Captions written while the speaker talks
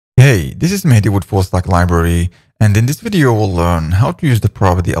Hey, this is Mehdi with Full Stack Library, and in this video we'll learn how to use the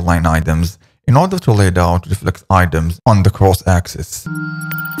property align items in order to lay out the flex items on the cross axis.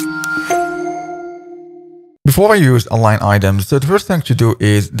 Before I use align items, so the first thing to do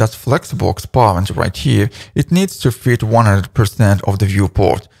is that flexbox parent right here, it needs to fit 100% of the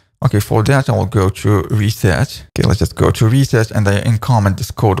viewport. Okay, for that I will go to reset. Okay, let's just go to reset and I comment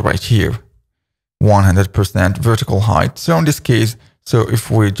this code right here. 100% vertical height. So in this case, so if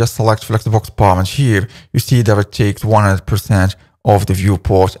we just select flexbox parent here, you see that it takes 100% of the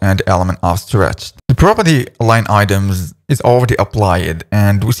viewport and the element are stretched. The property align items is already applied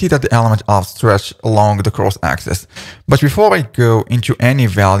and we see that the element are stretched along the cross axis. But before I go into any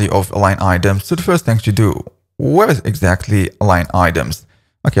value of align items, so the first thing to do, where is exactly align items?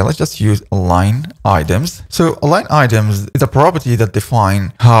 Okay, let's just use align items. So align items is a property that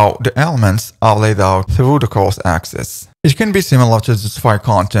defines how the elements are laid out through the cross axis. It can be similar to justify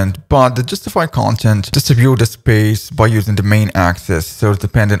content, but the justify content distribute the space by using the main axis. So it's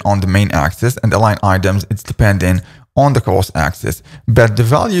dependent on the main axis, and align items, it's dependent on the cross axis. But the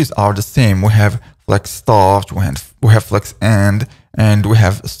values are the same. We have flex start, we have flex end, and we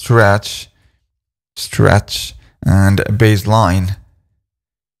have stretch, and baseline,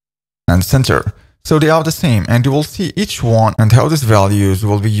 and center. So they are the same, and you will see each one and how these values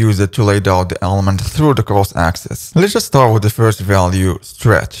will be used to lay out the element through the cross axis. Let's just start with the first value,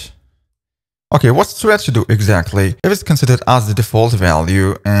 stretch. Okay, what stretch do exactly? It is considered as the default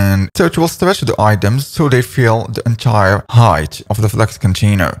value, and so it will stretch the items so they fill the entire height of the flex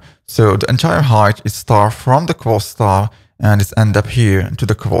container. So the entire height is start from the cross star and it's end up here to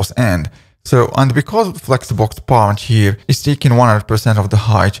the cross end. So, and because the flexbox parent here is taking 100% of the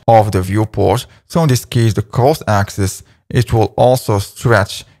height of the viewport, so in this case, the cross axis, it will also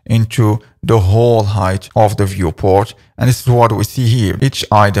stretch into the whole height of the viewport. And this is what we see here. Each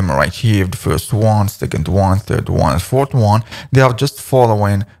item right here, the first one, second one, third one, and fourth one, they are just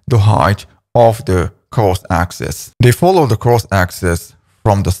following the height of the cross axis. They follow the cross axis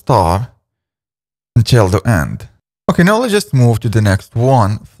from the start until the end. Okay, now let's just move to the next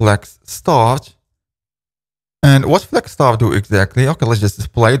one, flex start. And what flex start do exactly? Okay, let's just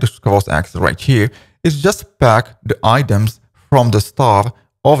display the cross axis right here. It's just pack the items from the start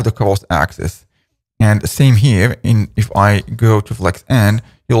of the cross axis. And same here, if I go to flex end,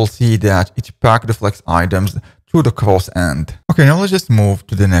 you'll see that it pack the flex items to the cross end. Okay, now let's just move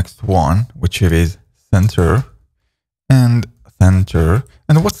to the next one, which is center and center.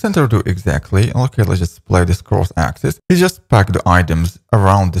 And what center do exactly? Okay, let's just display this cross axis. It just pack the items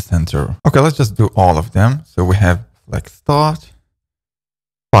around the center. Okay, let's just do all of them. So we have flex start,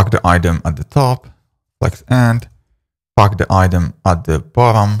 pack the item at the top, flex end, pack the item at the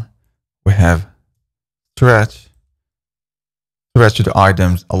bottom. We have stretch the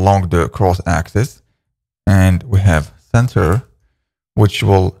items along the cross axis, and we have center, which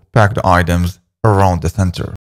will pack the items around the center.